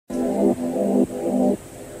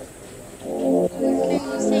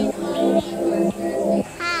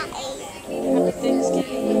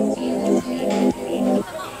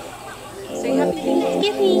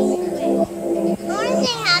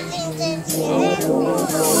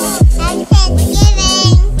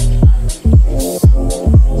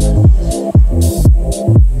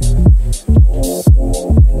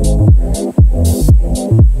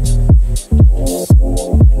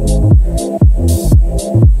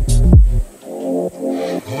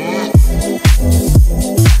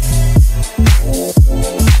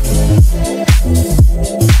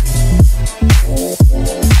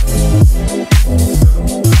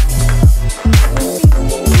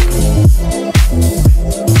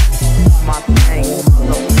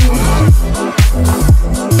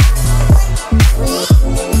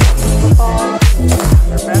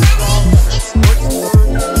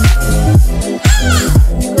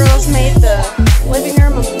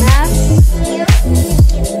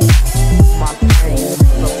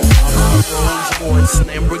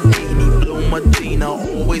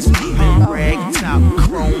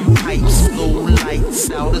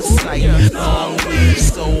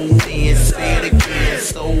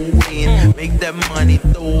Make that money,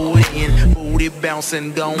 throw it in. Booty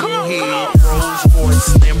bouncing, go ahead. Rolls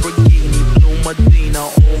Royce, Lamborghini, Blue Medina,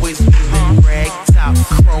 always beaming. Rag top,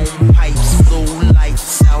 chrome pipes, blue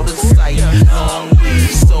lights, out of sight. Long weed,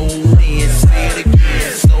 sold in. Say it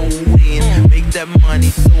again, sold in. Make that money,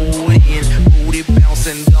 throw it in. Booty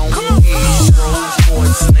bouncing, go ahead. Rolls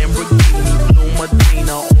Royce, Lamborghini, Blue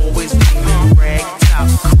Medina, always beaming. Rag top,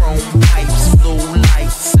 chrome pipes, blue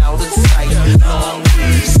lights, out of sight. Long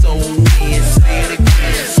weed, sold in. Say it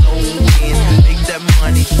again, sold in. Make that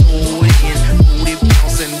money, throw it in. Booty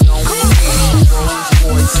bouncing, go ahead. Rolls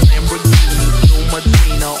Royce, Lamborghini, Blue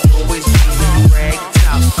Medina, always beaming. Rag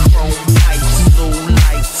top, chrome pipes, blue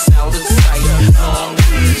lights, out of sight. Long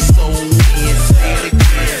weed, sold in. Say it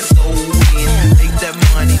again, sold in. Make that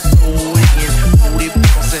money, throw it in. Booty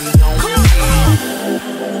bouncing, go ahead.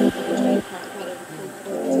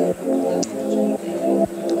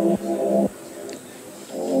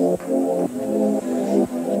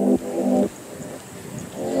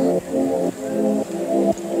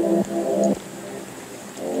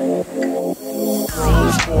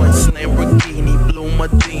 Rolls Royce, Lamborghini, Blue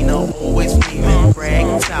Medina, always beaming.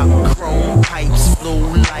 Rag top, chrome pipes,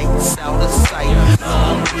 blue lights, out of sight.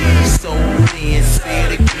 Long weed, sold in. Say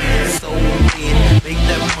it again, sold in. Make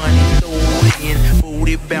that money, throw it in.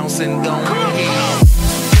 Booty bouncing, go ahead.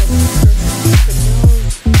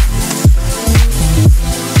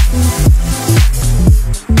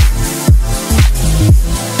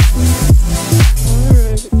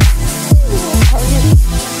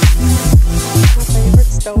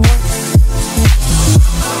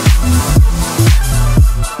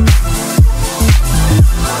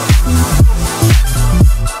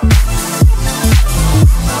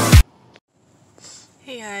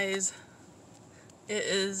 Hey guys, it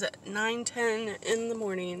is 9:10 in the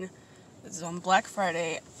morning. This is on Black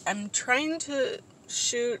Friday. I'm trying to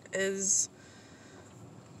shoot as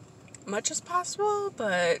much as possible,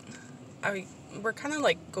 but we're kind of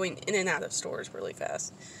like going in and out of stores really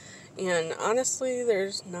fast. And honestly,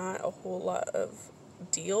 there's not a whole lot of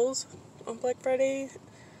deals on Black Friday.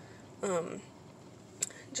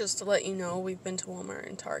 Just to let you know, we've been to Walmart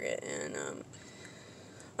and Target, and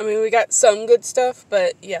we got some good stuff,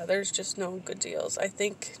 but yeah, there's just no good deals. I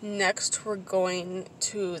think next we're going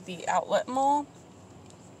to the outlet mall.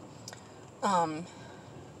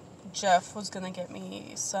 Jeff was gonna get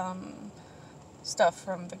me some stuff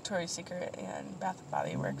from Victoria's Secret and Bath &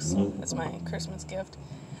 Body Works as my Christmas gift.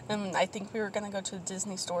 And I think we were gonna go to the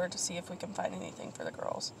Disney store to see if we can find anything for the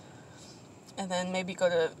girls. And then maybe go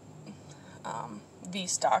to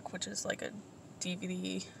V-Stock, which is like a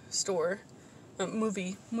DVD store. A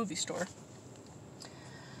movie store,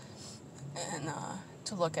 and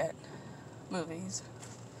to look at movies.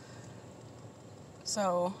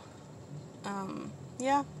 So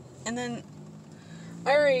yeah, and then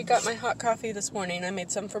I already got my hot coffee this morning. I made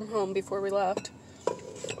some from home before we left.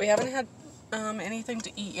 We haven't had anything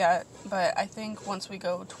to eat yet, but I think once we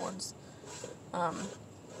go towards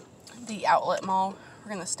the outlet mall,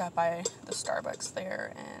 we're gonna stop by the Starbucks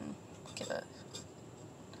there and get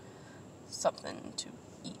something to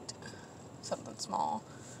eat, something small.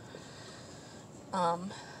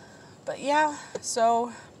 But yeah,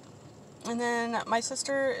 so, and then my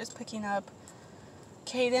sister is picking up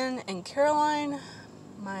Caden and Caroline.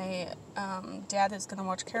 My dad is gonna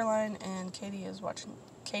watch Caroline, and Katie is watching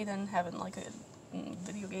Caden, having like a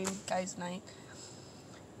video game guys night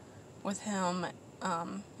with him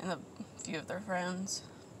and a few of their friends.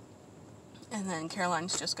 And then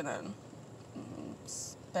Caroline's just gonna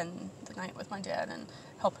spend the night with my dad and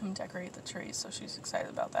help him decorate the tree, so she's excited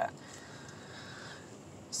about that.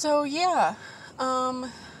 So yeah,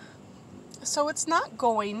 so it's not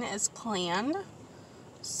going as planned.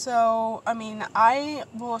 So I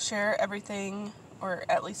will share everything, or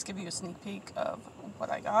at least give you a sneak peek of what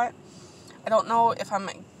I got. I don't know if I'm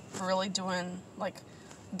really doing like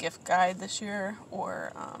gift guide this year,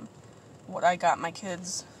 or what I got my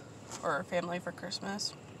kids or family for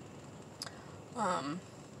Christmas.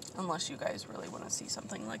 Unless you guys really want to see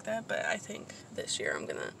something like that, but I think this year I'm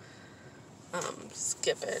gonna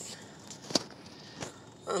skip it,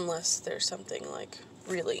 unless there's something like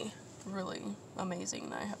really, really amazing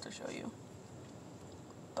that I have to show you.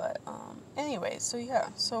 But anyway, so yeah,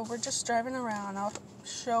 so we're just driving around. I'll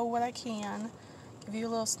show what I can, give you a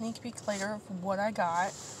little sneak peek later of what I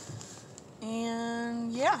got,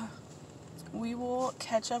 and yeah, we will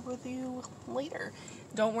catch up with you later.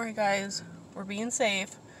 Don't worry guys, we're being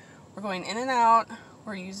safe. We're going in and out.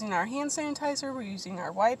 We're using our hand sanitizer. We're using our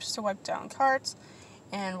wipes to wipe down carts.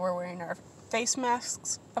 And we're wearing our face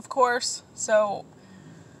masks, of course. So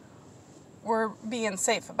we're being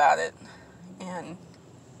safe about it. And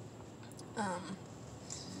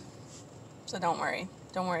so don't worry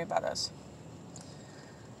about us.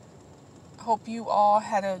 Hope you all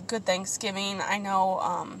had a good Thanksgiving. I know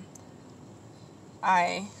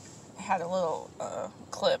I had a little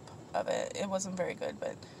clip of it. It wasn't very good,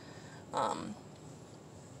 but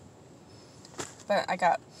I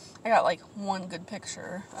got like one good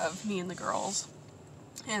picture of me and the girls,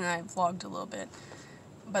 and I vlogged a little bit.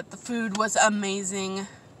 But the food was amazing.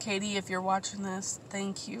 Katie, if you're watching this,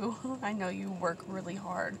 thank you. I know you work really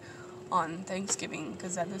hard on Thanksgiving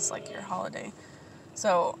because that is like your holiday.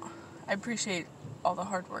 So I appreciate all the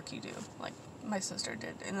hard work you do. Like my sister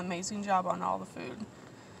did an amazing job on all the food.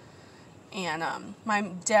 And my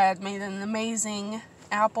dad made an amazing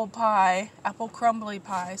apple crumbly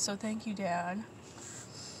pie. So thank you, Dad.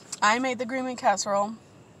 I made the green bean casserole,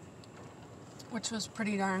 which was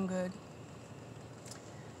pretty darn good.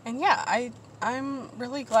 And yeah, I'm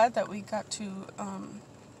really glad that we got to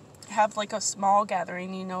have like a small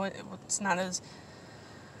gathering. You know, it's not as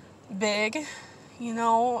big. You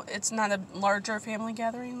know, it's not a larger family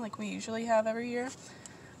gathering like we usually have every year.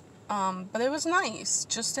 But it was nice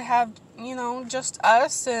just to have, you know, just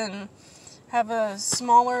us and have a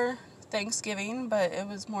smaller Thanksgiving, but it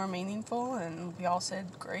was more meaningful, and we all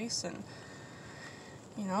said grace and,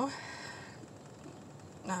 you know,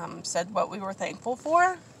 said what we were thankful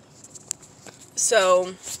for.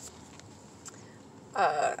 So,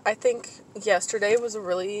 I think yesterday was a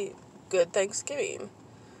really good Thanksgiving.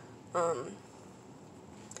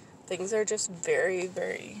 Things are just very,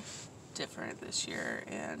 very different this year,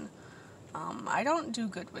 and I don't do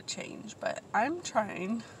good with change, but I'm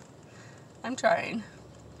trying.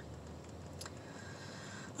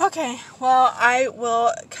 Okay, well, I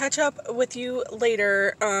will catch up with you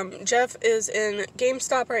later. Jeff is in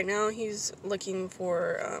GameStop right now. He's looking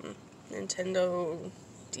for Nintendo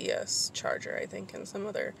DS charger, I think, and some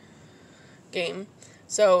other game.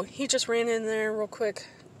 So he just ran in there real quick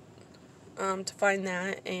to find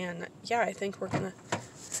that, and yeah, I think we're gonna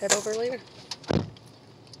head over later.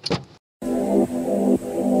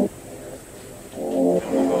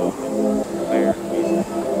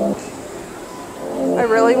 I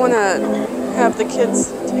really want to have the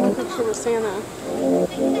kids take a picture with Santa.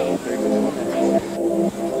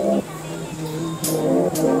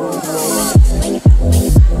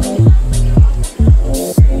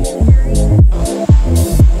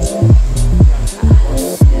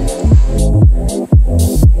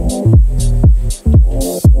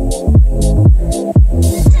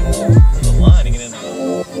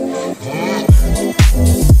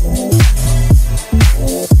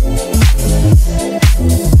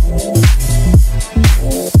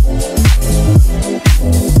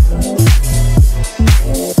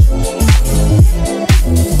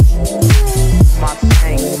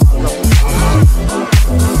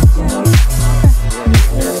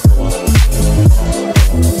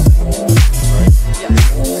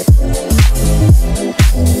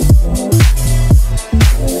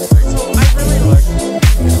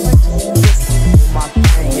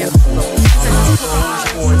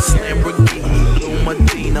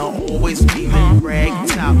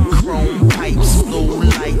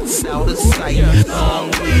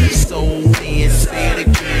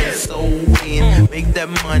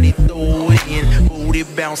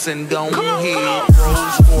 And go ahead,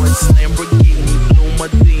 Rolls Royce, Lamborghini, Blue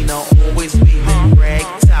Medina, always beaming,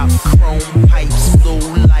 rag top, chrome pipes,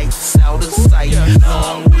 blue lights, out of sight,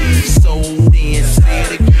 long weed, sold in, say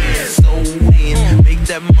it again, sold in, make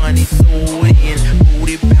that money, throw it in,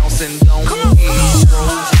 booty bouncing, go ahead,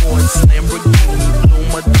 Rolls Royce, Lamborghini, Blue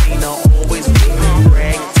Medina, always beaming,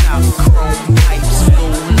 rag top, chrome pipes,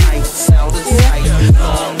 blue lights, out of sight,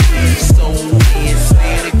 long weed, sold in,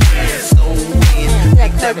 say it again, sold in, make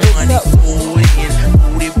that money, throw it in,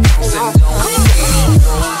 booty bouncing, go ahead,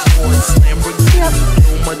 Rolls Royce, Lamborghini,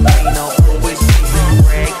 Blue Medina, always beaming,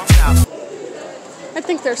 rag top. I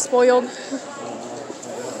think they're spoiled.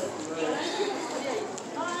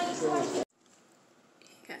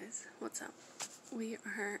 Hey guys, what's up? We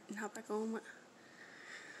are now back home.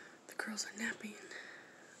 The girls are napping.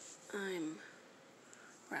 I'm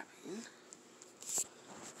wrapping.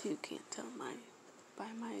 If you can't tell by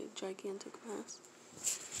my gigantic mess.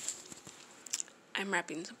 I'm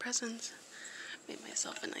wrapping some presents. Made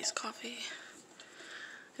myself a nice coffee.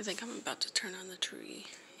 I think I'm about to turn on the tree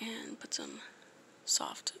and put some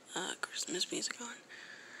soft Christmas music on.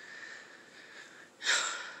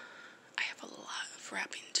 I have a lot of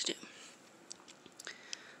wrapping to do.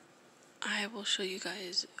 I will show you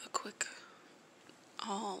guys a quick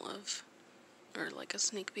haul of, or like a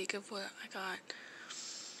sneak peek of what I got.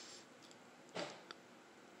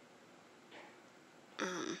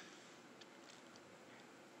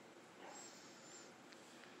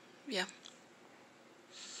 yeah,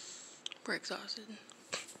 we're exhausted.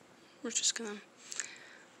 We're just gonna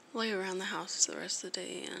lay around the house the rest of the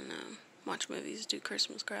day and watch movies, do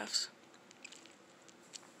Christmas crafts,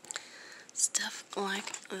 stuff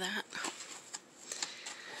like that.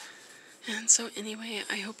 And so anyway,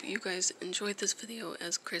 I hope you guys enjoyed this video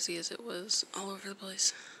as crazy as it was all over the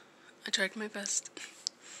place. I tried my best.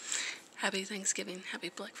 Happy Thanksgiving, happy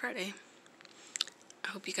Black Friday. I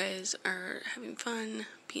hope you guys are having fun,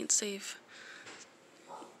 being safe,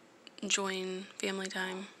 enjoying family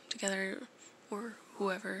time together, or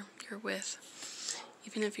whoever you're with.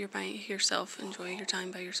 Even if you're by yourself, enjoy your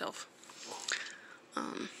time by yourself.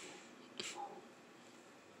 Oh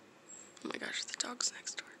my gosh, the dog's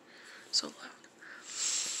next door. So loud.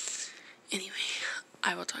 Anyway,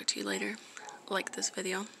 I will talk to you later. Like this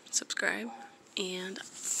video, subscribe, and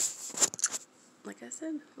like I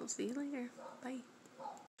said, I'll see you later. Bye.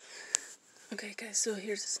 Okay guys, so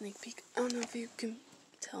here's a sneak peek. I don't know if you can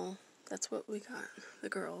tell, that's what we got, the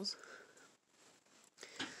girls.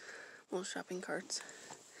 Little shopping carts.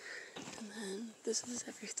 And then this is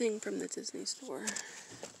everything from the Disney store.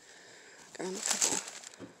 Got them a couple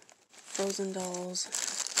Frozen dolls.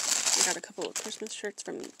 I got a couple of Christmas shirts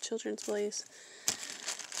from Children's Place.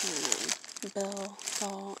 And Belle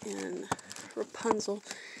doll and Rapunzel.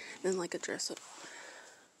 And then like a dress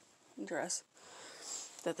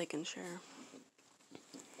that they can share.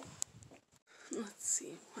 Let's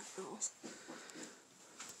see, what else?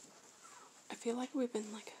 I feel like we've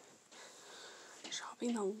been like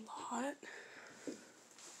shopping a lot.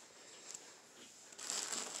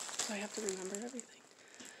 So I have to remember everything.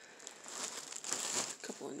 A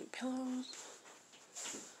couple of new pillows.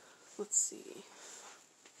 Let's see.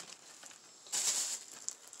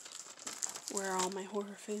 Where are all my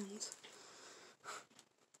horror fans?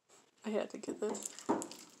 I had to get this.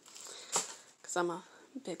 Because I'm a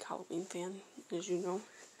big Halloween fan, as you know.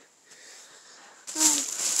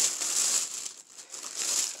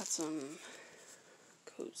 Got some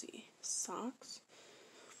cozy socks.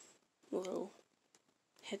 A little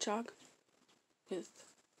hedgehog with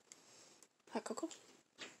hot cocoa.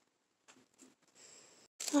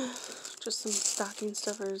 Just some stocking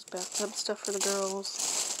stuffers, bathtub stuff for the girls.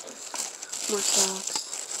 More socks.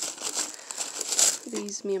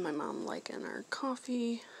 These me and my mom like in our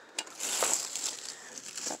coffee.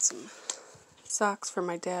 Got some socks for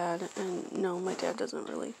my dad, and no, my dad doesn't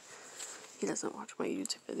he doesn't watch my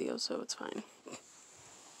YouTube videos, so it's fine.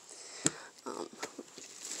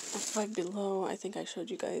 At Five Below, I think I showed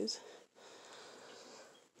you guys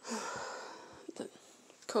the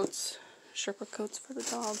coats, Sherpa coats for the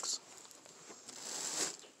dogs.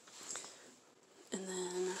 And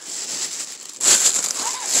then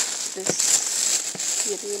this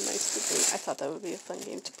Yeti and Mice game. I thought that would be a fun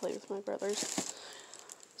game to play with my brothers.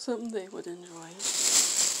 Something they would enjoy.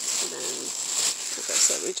 And then, like I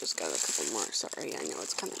said, we just got a couple more. Sorry, I know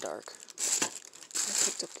it's kind of dark. I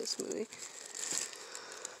picked up this movie.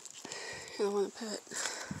 And I want to put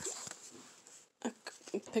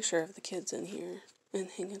a picture of the kids in here and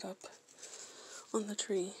hang it up on the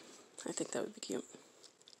tree. I think that would be cute.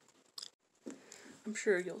 I'm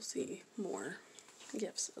sure you'll see more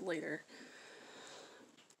gifts later.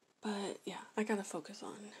 But yeah, I gotta focus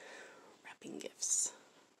on wrapping gifts.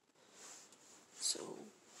 So